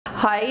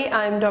Hi,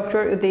 I'm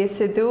Dr. Udhay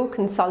Sidhu,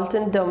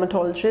 consultant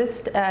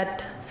dermatologist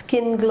at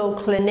Skinglo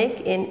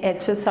Clinic in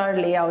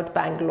HSR Layout,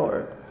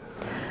 Bangalore.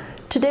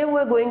 Today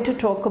we're going to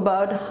talk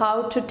about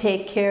how to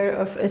take care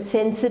of a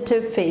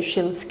sensitive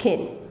facial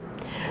skin.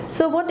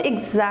 So what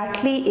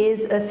exactly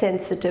is a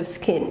sensitive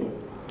skin?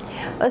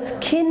 A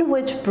skin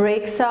which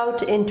breaks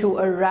out into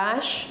a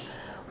rash,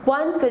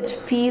 one which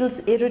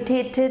feels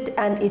irritated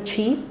and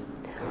itchy,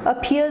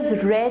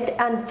 appears red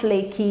and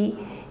flaky,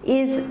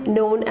 is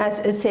known as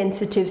a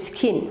sensitive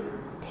skin.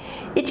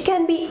 It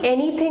can be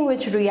anything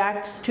which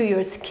reacts to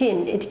your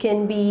skin. It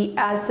can be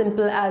as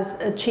simple as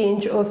a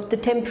change of the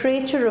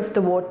temperature of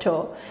the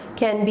water,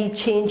 can be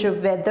change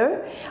of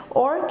weather,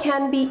 or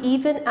can be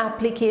even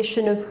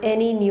application of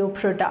any new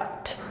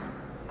product.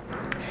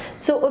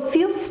 So a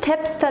few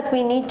steps that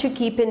we need to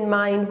keep in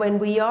mind when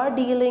we are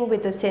dealing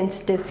with a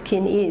sensitive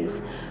skin is,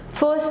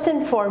 first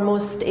and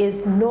foremost,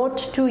 is not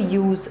to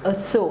use a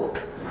soap.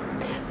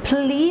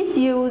 Please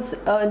use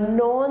a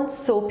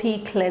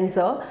non-soapy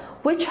cleanser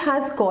which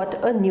has got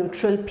a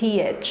neutral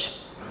pH.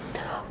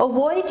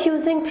 Avoid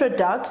using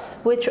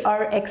products which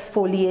are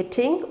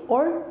exfoliating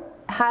or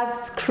have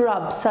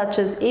scrubs such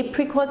as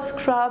apricot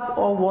scrub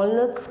or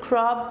walnut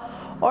scrub,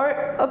 or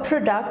a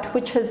product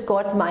which has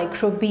got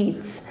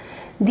microbeads.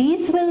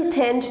 These will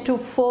tend to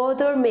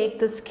further make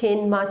the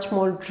skin much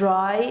more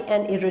dry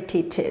and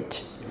irritated.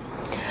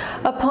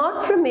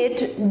 Apart from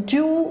it,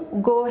 do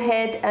go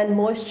ahead and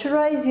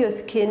moisturize your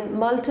skin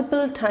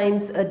multiple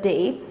times a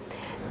day.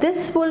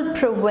 This will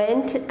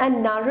prevent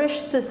and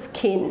nourish the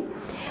skin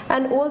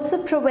and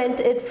also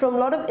prevent it from a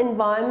lot of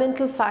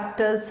environmental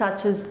factors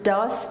such as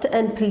dust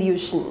and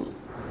pollution.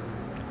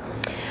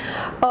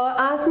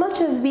 As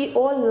much as we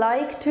all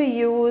like to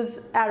use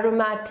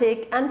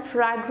aromatic and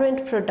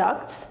fragrant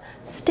products,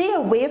 stay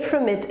away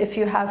from it if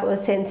you have a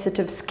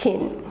sensitive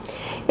skin.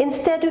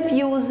 Instead of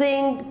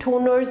using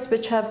toners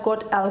which have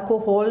got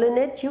alcohol in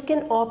it, you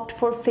can opt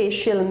for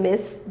facial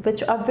mists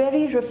which are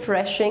very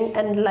refreshing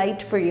and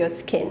light for your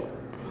skin.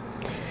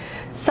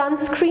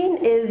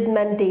 Sunscreen is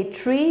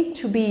mandatory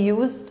to be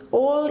used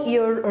all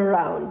year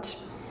around.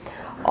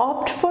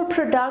 Opt for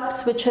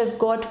products which have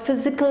got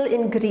physical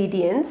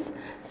ingredients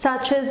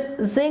such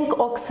as zinc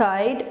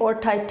oxide or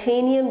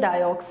titanium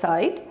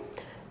dioxide.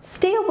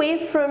 Stay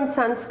away from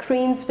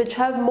sunscreens which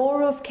have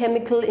more of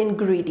chemical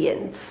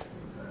ingredients.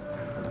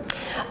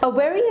 A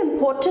very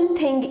important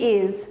thing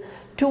is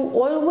to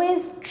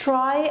always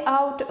try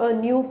out a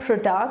new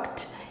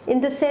product.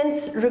 In the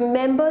sense,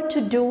 remember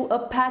to do a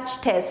patch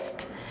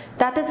test.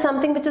 That is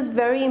something which is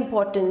very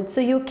important.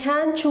 So you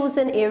can choose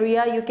an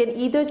area. You can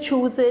either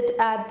choose it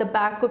at the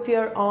back of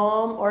your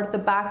arm or the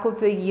back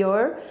of your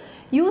ear.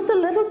 Use a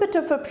little bit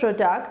of a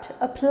product,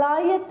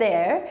 apply it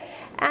there,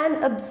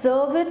 and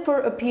observe it for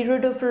a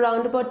period of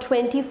around about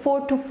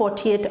 24 to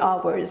 48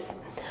 hours.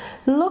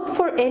 Look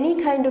for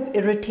any kind of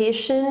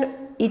irritation,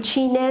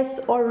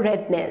 itchiness, or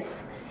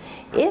redness.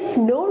 If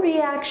no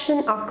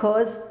reaction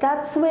occurs,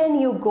 that's when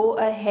you go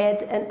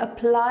ahead and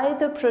apply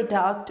the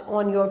product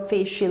on your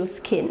facial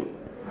skin.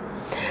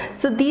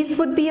 So these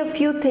would be a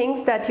few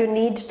things that you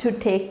need to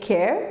take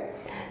care.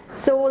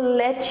 So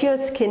let your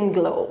skin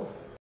glow.